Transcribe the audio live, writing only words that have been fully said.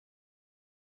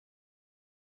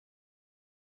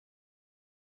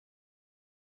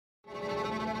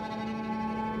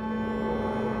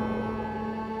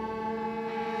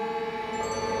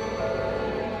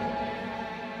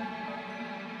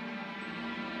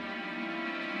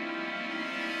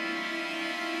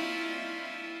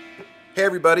Hey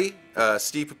everybody,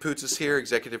 Steve Paputzis here,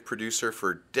 executive producer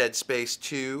for Dead Space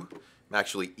 2. I'm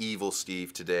actually evil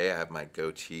Steve today. I have my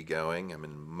goatee going. I'm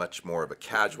in much more of a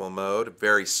casual mode.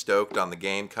 Very stoked on the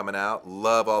game coming out.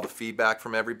 Love all the feedback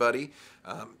from everybody.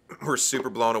 We're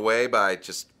super blown away by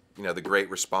just the great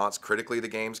response critically the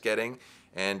game's getting,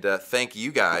 and thank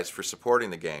you guys for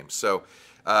supporting the game. So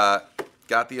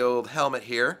got the old helmet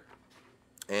here,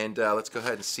 and let's go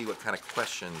ahead and see what kind of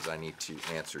questions I need to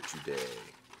answer today.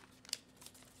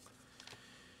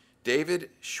 David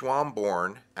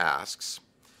Schwamborn asks,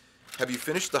 have you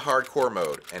finished the hardcore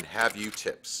mode, and have you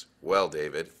tips? Well,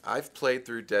 David, I've played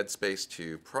through Dead Space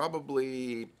 2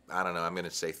 probably, I don't know, I'm going to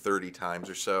say 30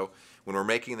 times or so. When we're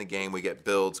making the game, we get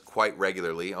builds quite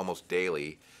regularly, almost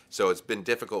daily, so it's been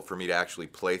difficult for me to actually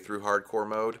play through hardcore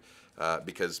mode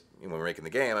because when we're making the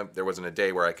game, there wasn't a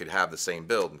day where I could have the same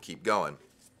build and keep going.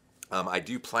 I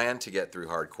do plan to get through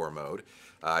hardcore mode.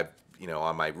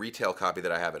 On my retail copy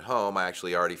that I have at home, I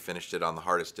actually already finished it on the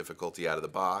hardest difficulty out of the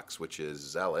box, which is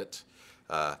Zealot.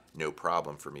 No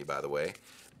problem for me, by the way.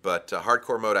 But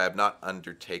hardcore mode, I have not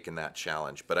undertaken that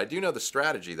challenge. But I do know the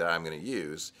strategy that I'm going to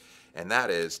use, and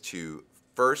that is to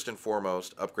first and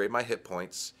foremost upgrade my hit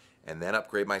points and then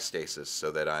upgrade my stasis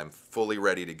so that I'm fully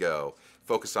ready to go.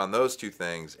 Focus on those two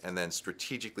things and then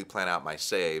strategically plan out my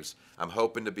saves. I'm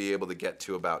hoping to be able to get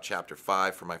to about chapter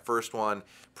 5 for my first one,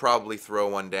 probably throw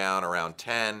one down around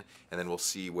 10, and then we'll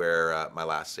see where my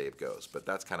last save goes. But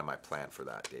that's kind of my plan for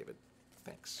that, David.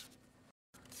 Thanks.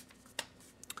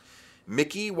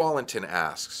 Mickey Wallenton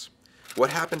asks, what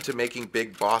happened to making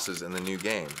big bosses in the new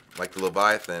game, like the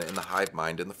Leviathan and the Hive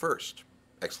Mind in the first?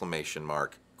 Exclamation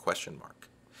mark, question mark.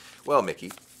 Well,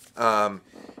 Mickey,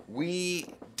 we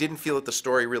didn't feel that the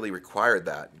story really required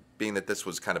that. Being that this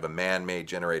was kind of a man-made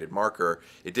generated marker,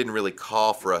 it didn't really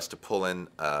call for us to pull in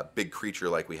a big creature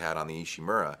like we had on the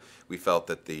Ishimura. We felt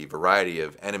that the variety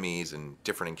of enemies and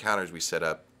different encounters we set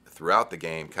up throughout the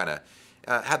game kind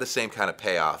of had the same kind of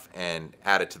payoff and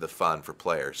added to the fun for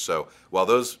players. So while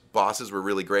those bosses were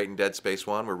really great in Dead Space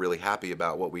 1, we're really happy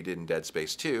about what we did in Dead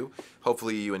Space 2.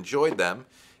 Hopefully you enjoyed them,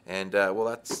 and well,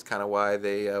 that's kind of why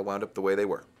they wound up the way they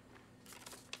were.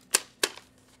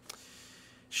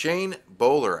 Shane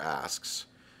Bowler asks,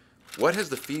 what has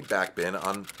the feedback been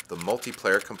on the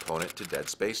multiplayer component to Dead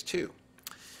Space 2?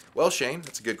 Well, Shane,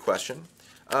 that's a good question.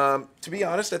 To be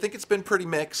honest, I think it's been pretty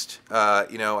mixed.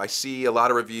 I see a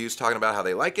lot of reviews talking about how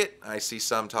they like it. I see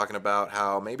some talking about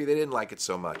how maybe they didn't like it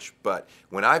so much. But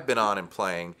when I've been on and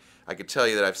playing, I could tell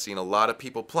you that I've seen a lot of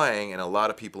people playing and a lot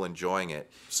of people enjoying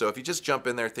it. So if you just jump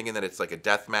in there thinking that it's like a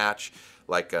death match,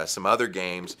 like some other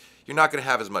games, you're not going to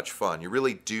have as much fun. You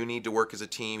really do need to work as a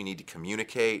team. You need to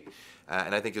communicate.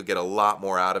 And I think you'll get a lot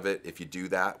more out of it if you do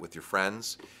that with your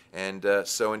friends. And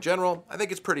so in general, I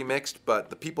think it's pretty mixed, but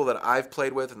the people that I've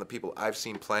played with and the people I've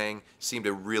seen playing seem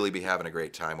to really be having a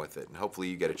great time with it. And hopefully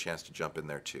you get a chance to jump in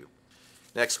there too.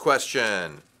 Next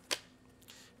question.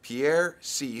 Pierre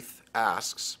Seath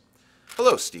asks,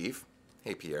 hello, Steve.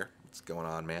 Hey, Pierre. What's going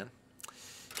on, man?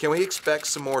 Can we expect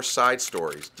some more side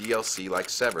stories, DLC like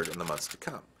Severed, in the months to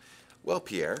come? Well,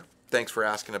 Pierre, thanks for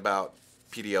asking about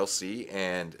PDLC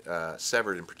and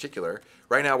Severed in particular.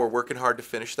 Right now we're working hard to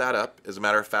finish that up. As a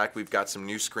matter of fact, we've got some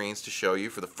new screens to show you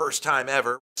for the first time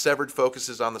ever. Severed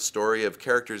focuses on the story of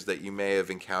characters that you may have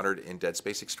encountered in Dead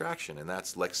Space Extraction, and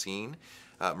that's Lexine,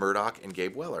 Murdoch, and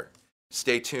Gabe Weller.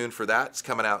 Stay tuned for that. It's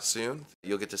coming out soon.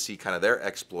 You'll get to see kind of their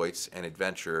exploits and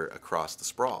adventure across the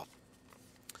sprawl.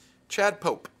 Chad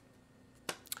Pope.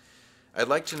 I'd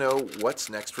like to know what's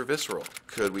next for Visceral.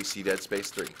 Could we see Dead Space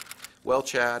 3? Well,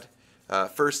 Chad,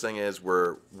 first thing is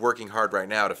we're working hard right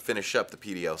now to finish up the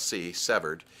PDLC,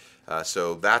 Severed.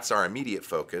 So that's our immediate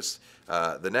focus.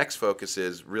 The next focus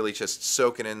is really just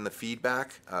soaking in the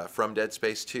feedback from Dead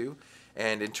Space 2.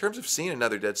 And in terms of seeing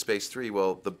another Dead Space 3,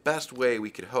 well, the best way we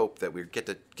could hope that we get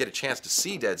a chance to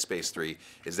see Dead Space 3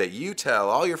 is that you tell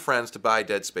all your friends to buy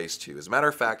Dead Space 2. As a matter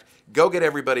of fact, go get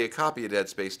everybody a copy of Dead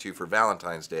Space 2 for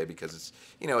Valentine's Day because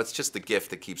it's just the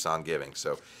gift that keeps on giving.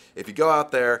 So if you go out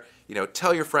there,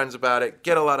 tell your friends about it,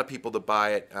 get a lot of people to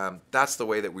buy it. That's the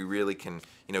way that we really can,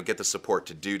 get the support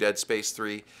to do Dead Space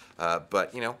 3.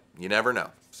 But you never know.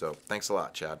 So thanks a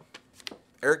lot, Chad.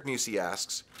 Eric Musey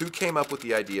asks, who came up with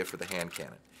the idea for the hand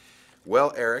cannon?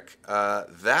 Well, Eric,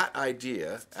 that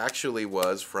idea actually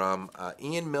was from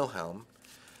Ian Milhelm,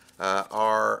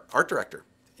 our art director.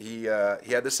 He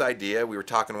had this idea. We were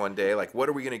talking one day, like, what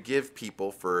are we going to give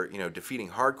people for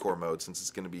defeating hardcore mode since it's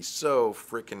going to be so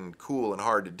freaking cool and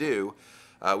hard to do?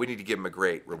 We need to give them a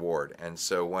great reward. And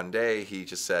so one day he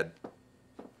just said,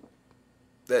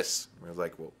 this. I was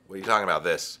like, well, what are you talking about,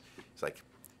 this? He's like,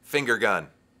 finger gun.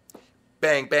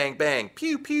 bang, bang, bang,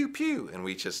 pew, pew, pew. And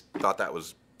we just thought that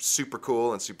was super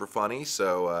cool and super funny.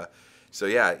 So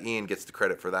yeah, Ian gets the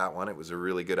credit for that one. It was a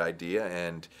really good idea,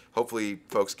 and hopefully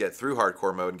folks get through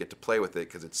hardcore mode and get to play with it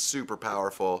because it's super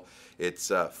powerful.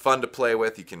 It's fun to play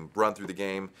with. You can run through the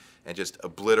game and just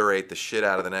obliterate the shit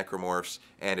out of the necromorphs,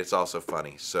 and it's also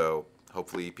funny. So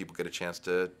hopefully people get a chance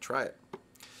to try it.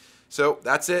 So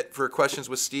that's it for Questions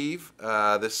with Steve.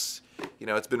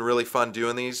 It's been really fun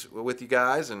doing these with you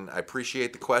guys, and I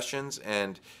appreciate the questions.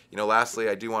 And, lastly,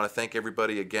 I do want to thank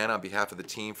everybody again on behalf of the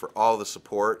team for all the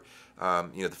support.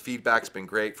 The feedback's been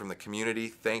great from the community.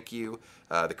 Thank you.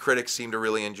 The critics seem to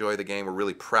really enjoy the game. We're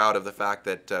really proud of the fact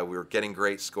that we're getting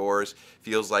great scores.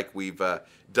 Feels like we've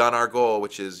done our goal,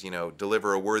 which is,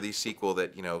 deliver a worthy sequel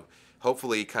that,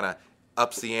 hopefully kind of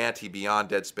ups the ante beyond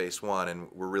Dead Space 1, and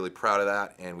we're really proud of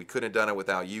that. And we couldn't have done it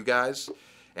without you guys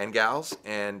and gals,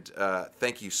 and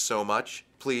thank you so much.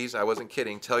 Please, I wasn't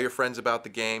kidding, tell your friends about the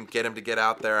game, get them to get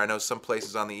out there. I know some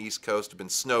places on the East Coast have been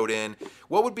snowed in.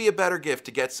 What would be a better gift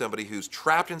to get somebody who's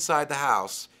trapped inside the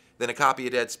house than a copy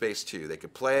of Dead Space 2? They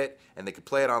could play it, and they could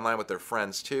play it online with their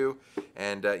friends too,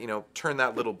 and turn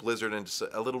that little blizzard into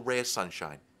a little ray of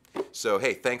sunshine. So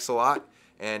hey, thanks a lot,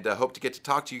 and hope to get to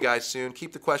talk to you guys soon.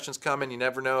 Keep the questions coming. You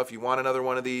never know, if you want another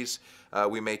one of these,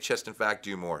 we may just in fact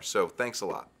do more. So thanks a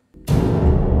lot.